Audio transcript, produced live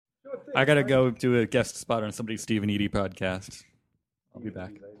I gotta go do a guest spot on somebody's Steve and Edie podcast. I'll be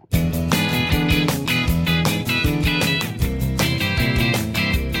back.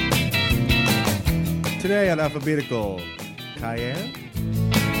 Today on Alphabetical, Cayenne.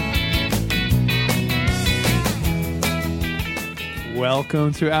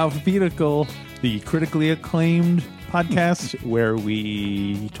 Welcome to Alphabetical, the critically acclaimed podcast where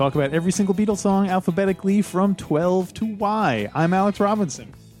we talk about every single Beatles song alphabetically from 12 to Y. I'm Alex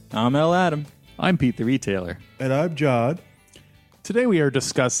Robinson. I'm L. Adam. I'm Pete the Retailer. And I'm John. Today we are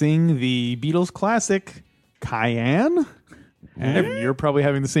discussing the Beatles classic, Cayenne. And you're probably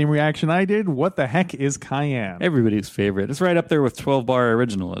having the same reaction I did. What the heck is Cayenne? Everybody's favorite. It's right up there with 12-bar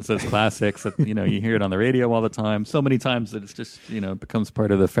original. It says classics. That, you hear it on the radio all the time. So many times that it's just, becomes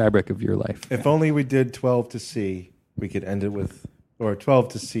part of the fabric of your life. If only we did 12 to C, we could end it with, or 12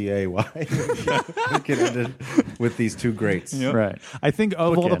 to C-A-Y. We could end it with these two greats. Yep. Right. I think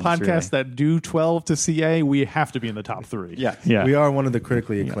of all the podcasts really. that do 12 to CA, we have to be in the top 3. Yeah. We are one of the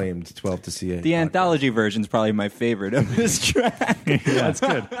critically acclaimed 12 to CA. The anthology version is probably my favorite of this track. That's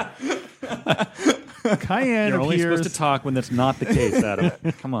good. Cayenne You're only appears... supposed to talk when that's not the case, Adam.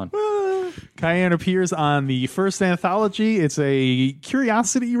 Come on. Cayenne appears on the first anthology. It's a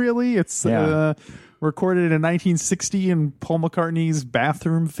curiosity, really. It's recorded in 1960 in Paul McCartney's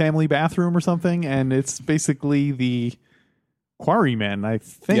family bathroom or something, and it's basically the Quarrymen, I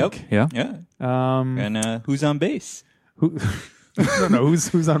think. Yeah. And who's on bass? No,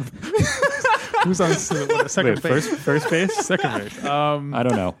 who's on second base? First base? Second base. I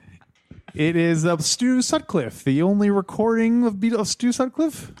don't know. It is Stu Sutcliffe, the only recording of Stu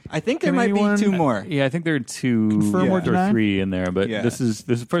Sutcliffe. I think there might be two more. Yeah, I think there are two Confirm or deny? or three in there, but this is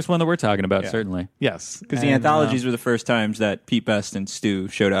the first one that we're talking about, certainly. Yes. Because the anthologies were the first times that Pete Best and Stu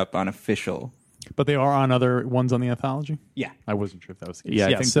showed up on official. But they are on other ones on the anthology? Yeah. I wasn't sure if that was the case.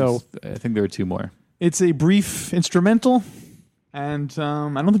 Yeah, I think there are two more. It's a brief instrumental, and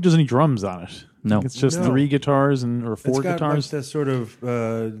I don't think there's any drums on it. No. It's just 3 guitars or 4 guitars. Like that sort of,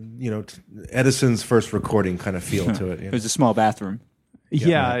 Edison's first recording kind of feel to it. It was a small bathroom.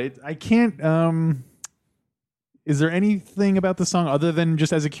 I can't... is there anything about the song other than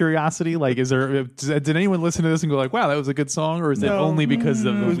just as a curiosity? Like, did anyone listen to this and go like, wow, that was a good song? Or is it only because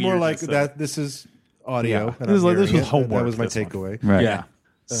of the It was more like that? This is audio. Yeah. And This was it. homework. That was my this one. takeaway. Right. Yeah.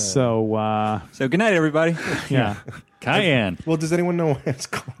 So good night, everybody. yeah. Cayenne. Well, does anyone know why it's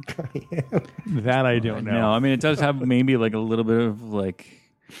called Cayenne? That I don't know. No, I mean, it does have maybe like a little bit of like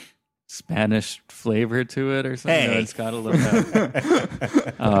Spanish flavor to it or something. Hey. It's got a little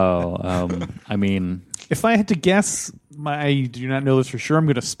bit. I mean, if I had to guess, I do not know this for sure. I'm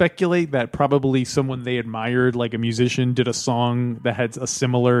going to speculate that probably someone they admired, like a musician, did a song that had a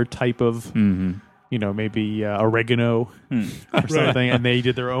similar type of, maybe oregano or something, and they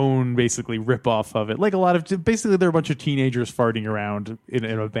did their own basically rip-off of it. Like basically they're a bunch of teenagers farting around in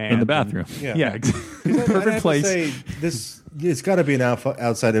a band. in the bathroom. Yeah, exactly. Perfect place. It's got to be an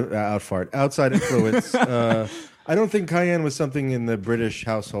outside influence. I don't think Cayenne was something in the British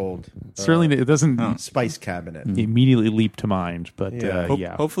household. Certainly, it doesn't Spice cabinet. immediately leap to mind, but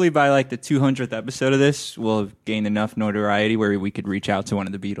Hopefully by like the 200th episode of this, we'll have gained enough notoriety where we could reach out to one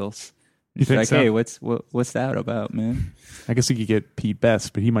of the Beatles. You think like, so? hey, what's that about, man? I guess you could get Pete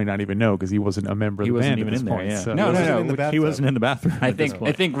Best, but he might not even know because he wasn't a member of the band He wasn't even at this in there. point. Yeah. So. No. He wasn't in the bathroom. I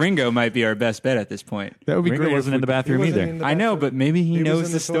think Ringo might be our best bet at this point. That would be Ringo great. wasn't in the bathroom either. I know, but maybe he He was knows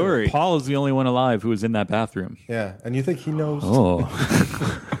in the the toilet. story. Paul is the only one alive who was in that bathroom. Yeah, and you think he knows? Oh,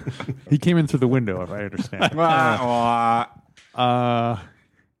 He came in through the window, if I understand.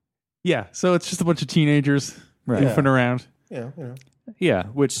 Yeah, so it's just a bunch of teenagers goofing around. Yeah, yeah,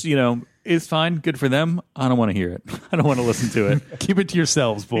 which is fine. Good for them. I don't want to hear it. I don't want to listen to it. Keep it to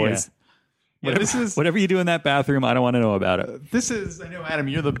yourselves, boys. Yeah, Whatever you do in that bathroom, I don't want to know about it. This is, I know, Adam,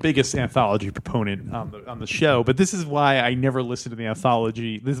 you're the biggest anthology proponent on the show, but this is why I never listened to the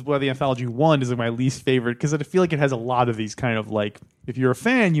anthology. This is why the anthology 1 is my least favorite, because I feel like it has a lot of these kind of like, if you're a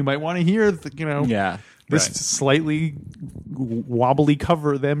fan, you might want to hear, this slightly wobbly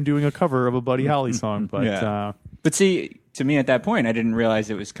cover, them doing a cover of a Buddy Holly song. But but see, to me at that point, I didn't realize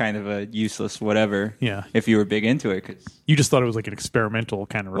it was kind of a useless whatever. Yeah. If you were big into it, because you just thought it was like an experimental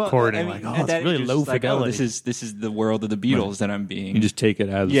kind of recording. It's really low fidelity. This is the world of the Beatles that I'm being. You just take it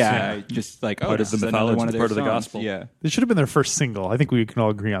as just like part of the mythology, one of their part of the songs. gospel. Yeah, this should have been their first single. I think we can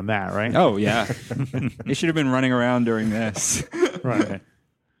all agree on that, right? Oh yeah, they should have been running around during this. Right.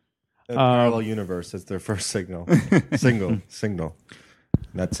 Parallel universe. That's their first single.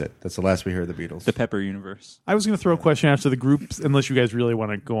 That's it. That's the last we hear of the Beatles. The Pepper universe. I was going to throw a question after the group, unless you guys really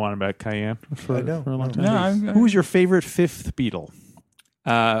want to go on about Cayenne for a long time. No, Who was your favorite fifth Beatle?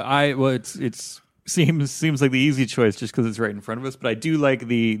 It's seems like the easy choice just because it's right in front of us. But I do like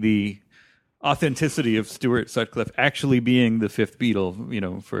the authenticity of Stuart Sutcliffe actually being the fifth Beatle. You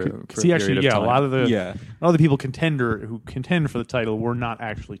know, for he a actually, period of time. a lot of the people who contend for the title were not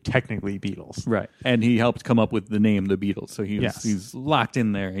actually technically Beatles. Right, and he helped come up with the name the Beatles. So he's locked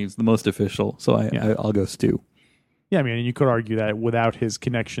in there. He's the most official. So I'll go Stu. Yeah, I mean, and you could argue that without his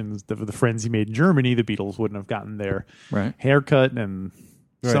connections, the friends he made in Germany, the Beatles wouldn't have gotten their haircut and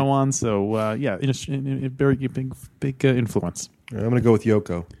so on. So, a very big influence. I'm going to go with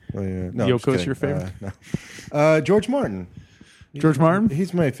Yoko. No, Yoko's your favorite? No. George Martin. George Martin?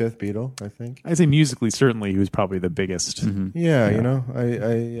 He's my fifth Beatle, I think. I'd say musically, certainly, he was probably the biggest. Mm-hmm. Yeah, you know,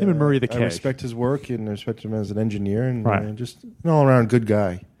 him and Murray the K. I respect his work and I respect him as an engineer and just an all-around good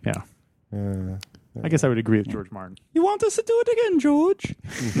guy. Yeah. I guess I would agree with George Martin. You want us to do it again, George?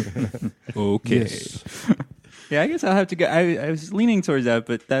 Okay. Yes. Yeah, I guess I'll have to go. I was leaning towards that,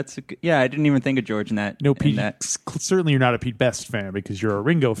 but I didn't even think of George in that. No, Pete. Certainly, you're not a Pete Best fan because you're a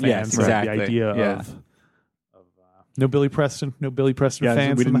Ringo fan. Yes, so exactly. The idea of no Billy Preston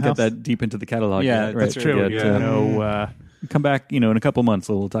fans. We didn't in the get house? that deep into the catalog. Yeah, yet, that's right? true. No. Come back, in a couple months.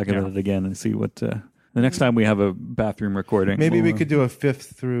 We'll talk about it again and see what the next time we have a bathroom recording. Maybe we could do a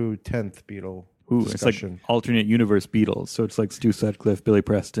 5th through 10th Beatle. It's like alternate universe Beatles. So it's like Stu Sutcliffe, Billy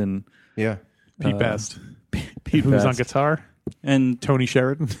Preston, Pete Best, Pete who's Best. on guitar, and Tony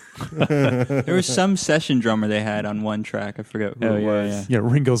Sheridan. There was some session drummer they had on one track. I forget who it was. Yeah,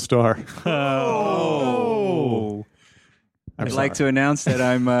 Ringo Starr. Oh. I'd like to announce that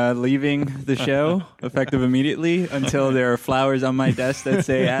I'm leaving the show effective immediately until there are flowers on my desk that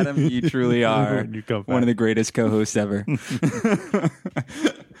say, Adam, you truly are one of the greatest co-hosts ever.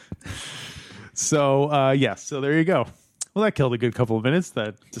 So there you go. Well, that killed a good couple of minutes,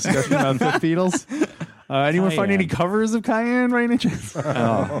 that discussion about the Beatles. Anyone find any covers of Cayenne right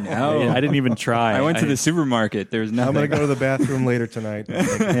now? Oh, no. I didn't even try. I went to the supermarket. There's nothing. I'm going to go to the bathroom later tonight.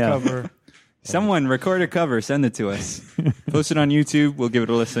 Cover. Someone record a cover, send it to us. Post it on YouTube. We'll give it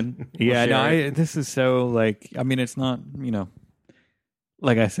a listen. This is so it's not,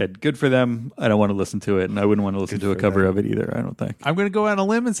 like I said, good for them. I don't want to listen to it, and I wouldn't want to listen to a cover of it either, I don't think. I'm going to go out on a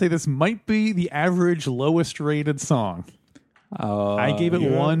limb and say this might be the average lowest rated song. I gave it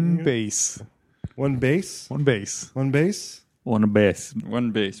one bass. One bass? One bass. One bass? One bass.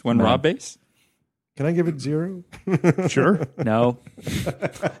 One bass. One raw bass? Can I give it 0? Sure. No.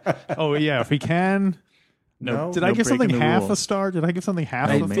 Oh, yeah, if we can. No. Did I give something half rules. a star? Did I give something half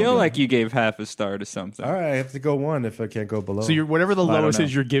I a star? feel like you gave half a star to something. All right, I have to go 1 if I can't go below. So whatever the I don't lowest know.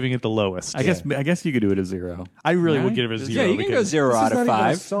 is, you're giving it the lowest. I guess you could do it a 0. I really would give it a 0. Yeah, you can go because- 0 out This is of not even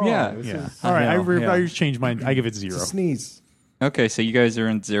a 5. song. Yeah. This Yeah. is All right, I I changed mine. I give it 0. a sneeze. Okay, so you guys are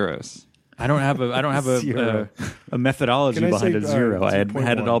in zeros. I don't have Zero. a methodology Can I behind say, a 0. I had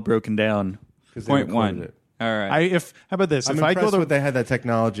 2.1? it all broken down. 'Cause they recorded 0.1. it. All right. How about this? I'm If I impressed go with they had that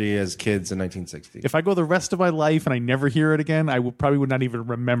technology as kids in 1960. if I go the rest of my life and I never hear it again, I probably would not even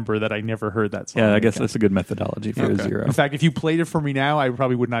remember that I never heard that song. Yeah, I guess again. that's a good methodology for a Okay. 0. In fact, if you played it for me now, I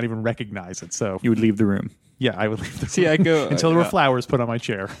probably would not even recognize it. So You would leave the room. yeah, I would leave the See, I go until there were flowers put on my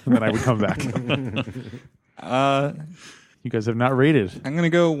chair, and then I would come back. You guys have not rated I'm gonna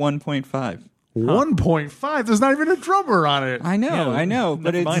go 1.5. 1.5. There's not even a drummer on it. I know,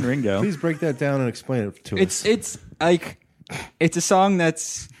 but Never it's mind Ringo. Please break that down and explain it to us. it's like it's a song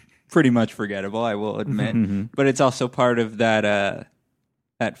that's pretty much forgettable, I will admit, but it's also part of that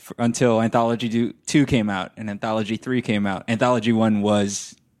until Anthology 2 came out and Anthology 3 came out. Anthology 1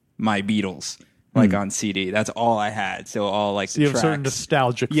 was my Beatles, like on CD. That's all I had. So all like So the you have tracks. certain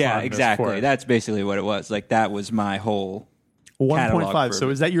nostalgic. Yeah, fondness for exactly. it. That's basically what it was. Like that was my whole. 1.5. catalog So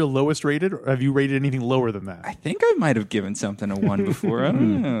for- is that your lowest rated, or have you rated anything lower than that? I think I might have given something a 1 before. I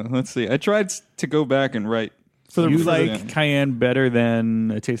don't know. Let's see. I tried to go back and write. You for like Cayenne better than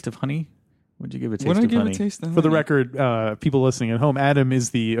A Taste of Honey? Would you give A Taste What did I of give Honey? a taste of? For the honey? record, people listening at home, Adam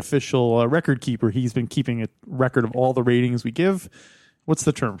is the official record keeper. He's been keeping a record of all the ratings we give. What's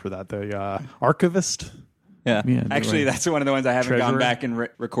the term for that? The archivist? Yeah. Yeah, Actually, right. that's one of the ones I haven't Treasurer? gone back and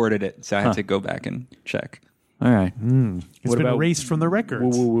recorded it, so I had to go back and check. All right. It's What been about- erased from the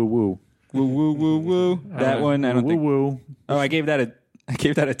records. Woo, woo, woo, woo. Woo woo woo woo. That one, I don't woo, think. woo. Oh, I gave that a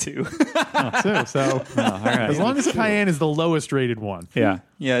 2. So All right. as long as Cayenne is the lowest rated one. Yeah.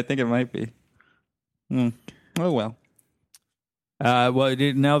 Yeah, I think it might be. Oh well.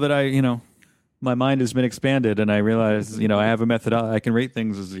 Now that my mind has been expanded and I realize, I have a method. I can rate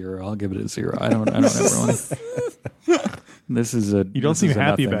things as 0. I'll give it a 0. I don't ever want. This is a. You don't seem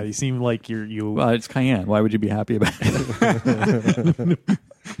happy about it. You seem like you. Well, it's Cayenne. Why would you be happy about it?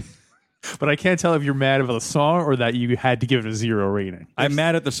 But I can't tell if you're mad about the song or that you had to give it a 0 rating. I'm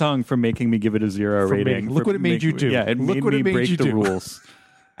mad at the song for making me give it a 0 rating. Look what it made you do. Yeah, it Look made what me it made break you the do. rules.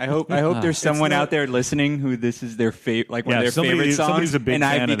 I hope there's someone out there listening who this is their favorite, like one of their favorite somebody's songs, a big and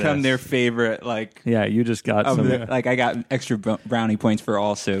I've fan of become this. their favorite. Like, Yeah, you just got of some. like I got extra brownie points for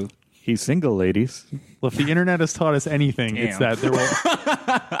also. He's single, ladies. Well, if the internet has taught us anything, it's Damn.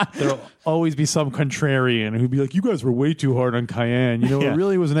 that there'll always be some contrarian who'd be like, "You guys were way too hard on Cayenne. You know, Yeah. it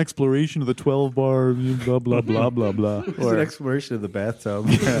really was an exploration of the 12 bar, blah blah blah blah blah." It's an exploration of the bathtub.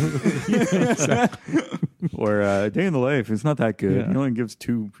 Or Day in the Life. It's not that good. Yeah. He only gives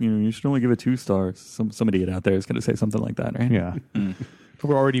 2. You should only give it 2 stars. Some idiot out there is going to say something like that, right? Yeah,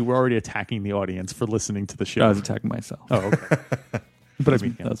 we're already attacking the audience for listening to the show. I was attacking myself. Oh, okay. But I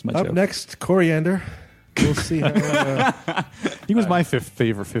mean, That was my Up joke. next, Coriander. We'll see how. he was my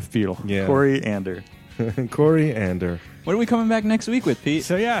favorite fifth Beatle. Yeah, Corey Ander. Coriander. What are we coming back next week with, Pete?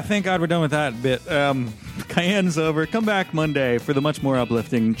 So yeah, thank God we're done with that bit. Cayenne's over. Come back Monday for the much more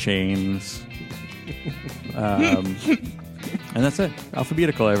uplifting Chains. And that's it.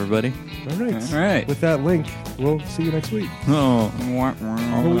 Alphabetical, everybody. All right. All right. With that link, we'll see you next week. Oh,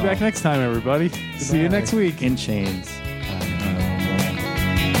 We'll be back next time, everybody. See you next week. in chains.